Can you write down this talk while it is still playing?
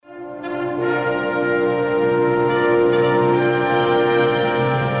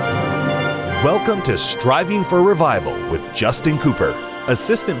Welcome to Striving for Revival with Justin Cooper,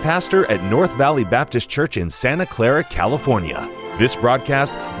 Assistant Pastor at North Valley Baptist Church in Santa Clara, California. This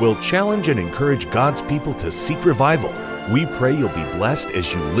broadcast will challenge and encourage God's people to seek revival. We pray you'll be blessed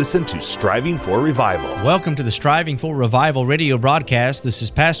as you listen to Striving for Revival. Welcome to the Striving for Revival radio broadcast. This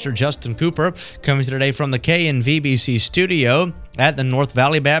is Pastor Justin Cooper coming today from the KNVBC studio at the North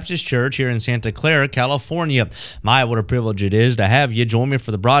Valley Baptist Church here in Santa Clara, California. What a privilege it is to have you join me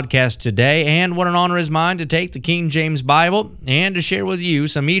for the broadcast today, and what an honor is mine to take the King James Bible and to share with you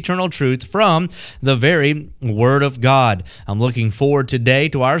some eternal truth from the very Word of God. I'm looking forward today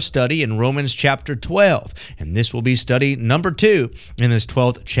to our study in Romans chapter 12, and this will be study number 2 in this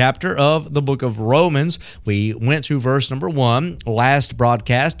 12th chapter of the book of Romans. We went through verse number 1 last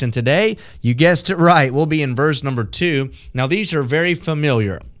broadcast, and today, you guessed it right, we'll be in verse number 2. Now, these are very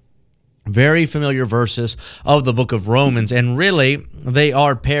familiar verses of the book of Romans, and really, they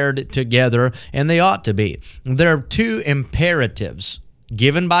are paired together, and they ought to be. There are two imperatives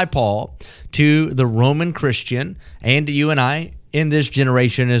given by Paul to the Roman Christian and to you and I in this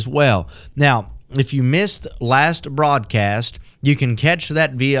generation as well. Now, if you missed last broadcast, you can catch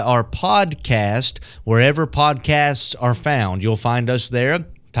that via our podcast, wherever podcasts are found. You'll find us there.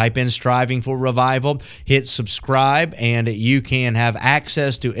 Type in Striving for Revival, hit subscribe, and you can have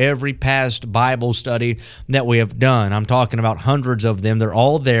access to every past Bible study that we have done. I'm talking about hundreds of them. They're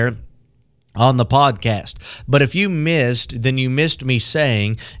all there on the podcast. But if you missed, then you missed me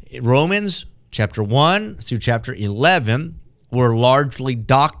saying Romans chapter 1 through chapter 11 were largely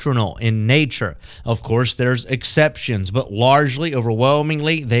doctrinal in nature. Of course, there's exceptions, but largely,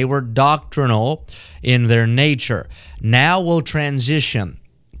 overwhelmingly, they were doctrinal in their nature. Now we'll transition.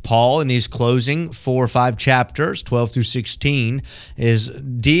 Paul, in these closing 4 or 5 chapters, 12 through 16, is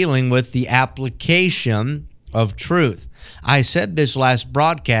dealing with the application of truth. I said this last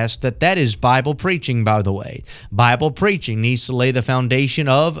broadcast that is Bible preaching, by the way. Bible preaching needs to lay the foundation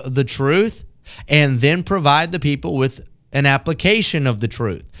of the truth and then provide the people with an application of the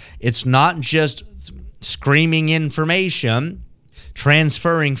truth. It's not just screaming information,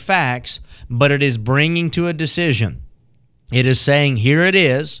 transferring facts, but it is bringing to a decision. It is saying, here it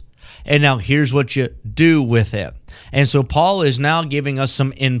is, and now here's what you do with it. And so Paul is now giving us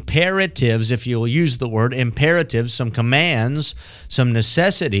some imperatives, if you'll use the word imperatives, some commands, some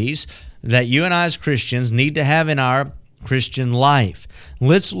necessities that you and I as Christians need to have in our Christian life.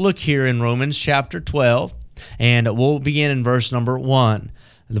 Let's look here in Romans chapter 12, and we'll begin in verse number 1.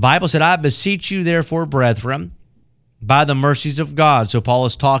 The Bible said, I beseech you therefore, brethren, by the mercies of God. So Paul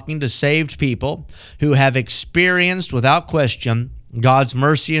is talking to saved people who have experienced, without question, God's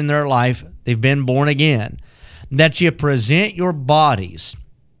mercy in their life. They've been born again. That you present your bodies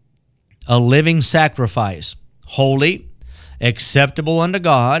a living sacrifice, holy, acceptable unto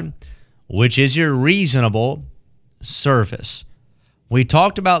God, which is your reasonable service. We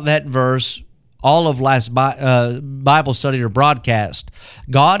talked about that verse all of last Bible study or broadcast.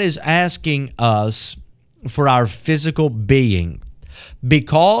 God is asking us for our physical being.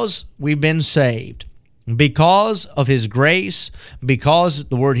 Because we've been saved, because of His grace, because,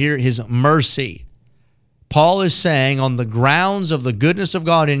 the word here, His mercy, Paul is saying, on the grounds of the goodness of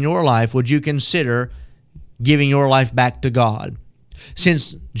God in your life, would you consider giving your life back to God?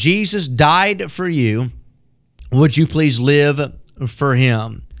 Since Jesus died for you, would you please live for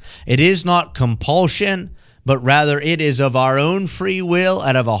Him? It is not compulsion, but rather it is of our own free will,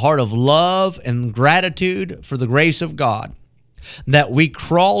 out of a heart of love and gratitude for the grace of God, that we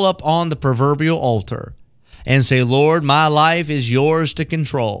crawl up on the proverbial altar and say, Lord, my life is yours to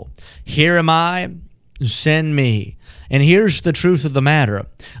control. Here am I, send me. And here's the truth of the matter.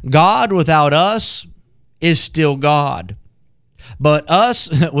 God without us is still God, but us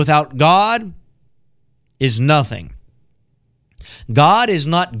without God is nothing. God is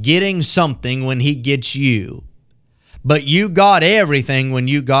not getting something when He gets you, but you got everything when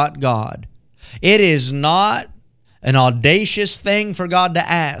you got God. It is not an audacious thing for God to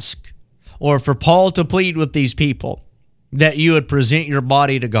ask or for Paul to plead with these people that you would present your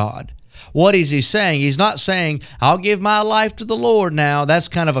body to God. What is he saying? He's not saying, I'll give my life to the Lord now. That's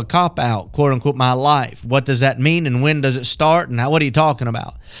kind of a cop-out, quote-unquote, my life. What does that mean, and when does it start, and what are you talking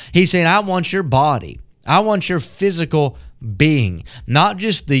about? He's saying, I want your body. I want your physical being, not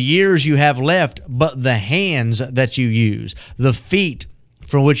just the years you have left, but the hands that you use, the feet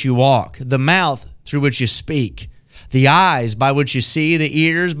from which you walk, the mouth through which you speak, the eyes by which you see, the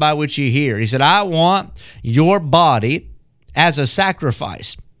ears by which you hear. He said, I want your body as a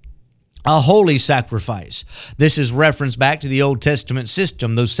sacrifice, a holy sacrifice. This is reference back to the Old Testament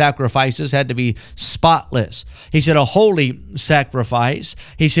system. Those sacrifices had to be spotless. He said a holy sacrifice.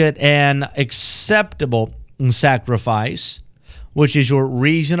 He said an acceptable sacrifice, which is your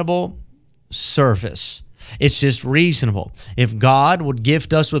reasonable service. It's just reasonable. If God would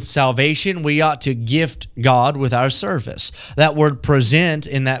gift us with salvation, we ought to gift God with our service. That word present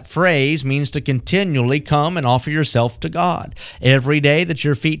in that phrase means to continually come and offer yourself to God. Every day that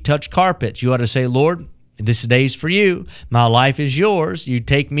your feet touch carpet, you ought to say, Lord, this day's for you. My life is yours. You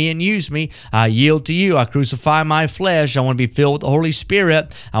take me and use me. I yield to you. I crucify my flesh. I want to be filled with the Holy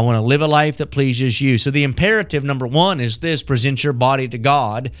Spirit. I want to live a life that pleases you. So the imperative number one is this: present your body to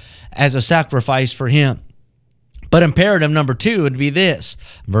God as a sacrifice for Him. But imperative number two would be this,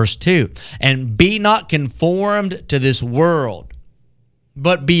 verse 2, and be not conformed to this world,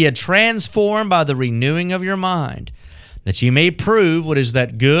 but be transformed by the renewing of your mind, that ye may prove what is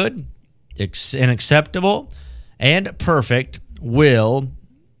that good and acceptable and perfect will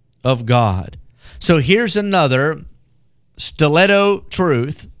of God. So here's another stiletto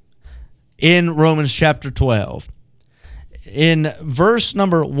truth in Romans chapter 12. In verse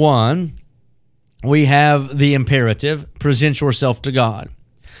number 1, we have the imperative, present yourself to God.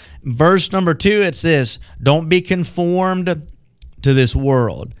 Verse number 2, it's this: don't be conformed to this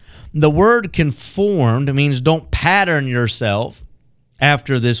world. The word conformed means don't pattern yourself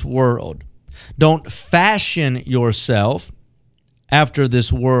after this world. Don't fashion yourself after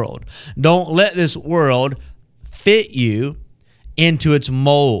this world. Don't let this world fit you into its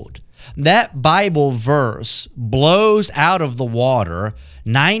mold. That Bible verse blows out of the water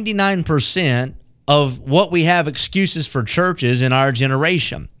 99% of what we have excuses for churches in our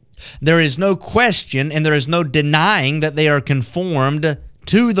generation. There is no question and there is no denying that they are conformed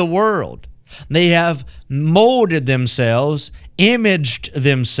to the world. They have molded themselves, imaged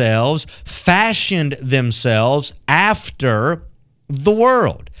themselves, fashioned themselves after the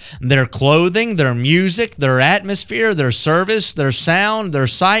world. Their clothing, their music, their atmosphere, their service, their sound, their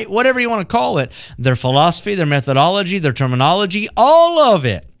sight, whatever you want to call it, their philosophy, their methodology, their terminology, all of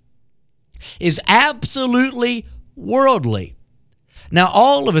it is absolutely worldly. Now,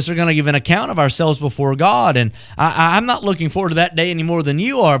 all of us are going to give an account of ourselves before God, and I'm not looking forward to that day any more than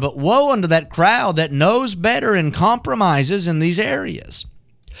you are, but woe unto that crowd that knows better and compromises in these areas.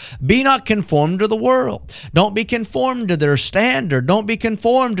 Be not conformed to the world. Don't be conformed to their standard. Don't be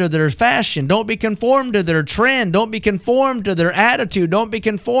conformed to their fashion. Don't be conformed to their trend. Don't be conformed to their attitude. Don't be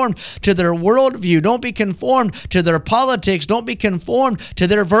conformed to their worldview. Don't be conformed to their politics. Don't be conformed to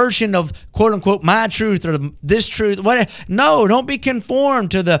their version of quote unquote my truth or this truth. No, don't be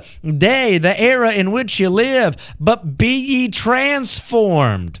conformed to the day, the era in which you live, but be ye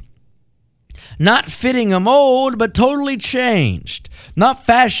transformed. Not fitting a mold, but totally changed. Not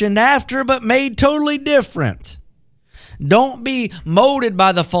fashioned after, but made totally different. Don't be molded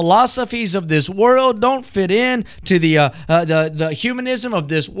by the philosophies of this world. Don't fit in to the humanism of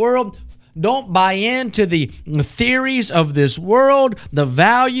this world. Don't buy into the theories of this world, the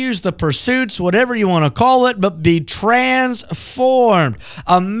values, the pursuits, whatever you want to call it, but be transformed.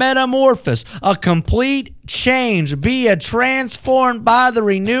 A metamorphosis, a complete change. Be transformed by the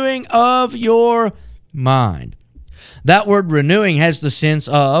renewing of your mind. That word renewing has the sense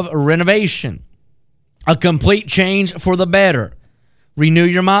of renovation, a complete change for the better. Renew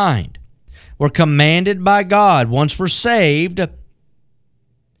your mind. We're commanded by God, once we're saved,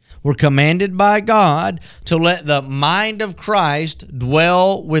 we're commanded by God to let the mind of Christ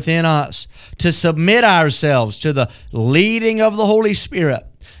dwell within us, to submit ourselves to the leading of the Holy Spirit.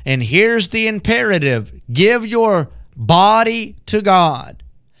 And here's the imperative: give your body to God,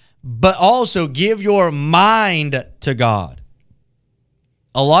 but also give your mind to God.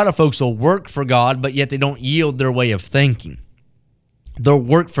 A lot of folks will work for God, but yet they don't yield their way of thinking. They'll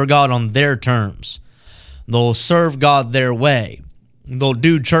work for God on their terms. They'll serve God their way. They'll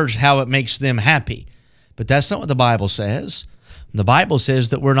do church how it makes them happy. But that's not what the Bible says. The Bible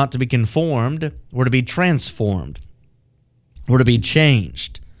says that we're not to be conformed, we're to be transformed. We're to be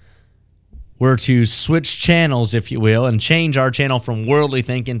changed. We're to switch channels, if you will, and change our channel from worldly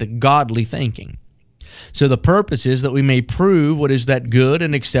thinking to godly thinking. So the purpose is that we may prove what is that good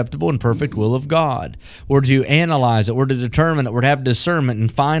and acceptable and perfect will of God. We're to analyze it. We're to determine it. We're to have discernment and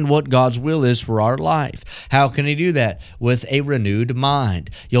find what God's will is for our life. How can He do that? With a renewed mind.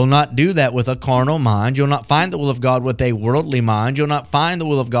 You'll not do that with a carnal mind. You'll not find the will of God with a worldly mind. You'll not find the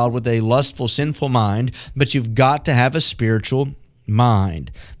will of God with a lustful, sinful mind. But you've got to have a spiritual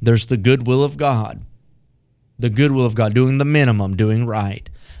mind. There's the good will of God. The good will of God, doing the minimum, doing right.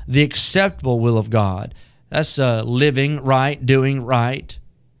 The acceptable will of God, that's living right, doing right,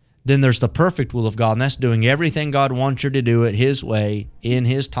 Then there's the perfect will of God, and that's doing everything God wants you to do it His way, in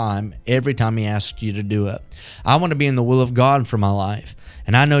His time, every time He asks you to do it. I want to be in the will of God for my life,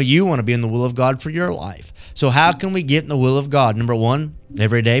 and I know you want to be in the will of God for your life. So how can we get in the will of God? Number one,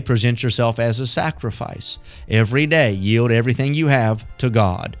 every day present yourself as a sacrifice. Every day, yield everything you have to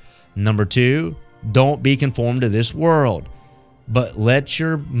God. Number two, don't be conformed to this world, but let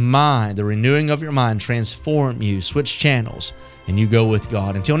your mind, the renewing of your mind, transform you. Switch channels, and you go with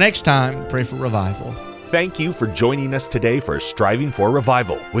God. Until next time, pray for revival. Thank you for joining us today for Striving for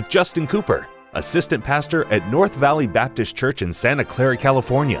Revival with Justin Cooper, Assistant Pastor at North Valley Baptist Church in Santa Clara,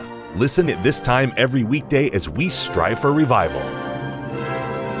 California. Listen at this time every weekday as we strive for revival.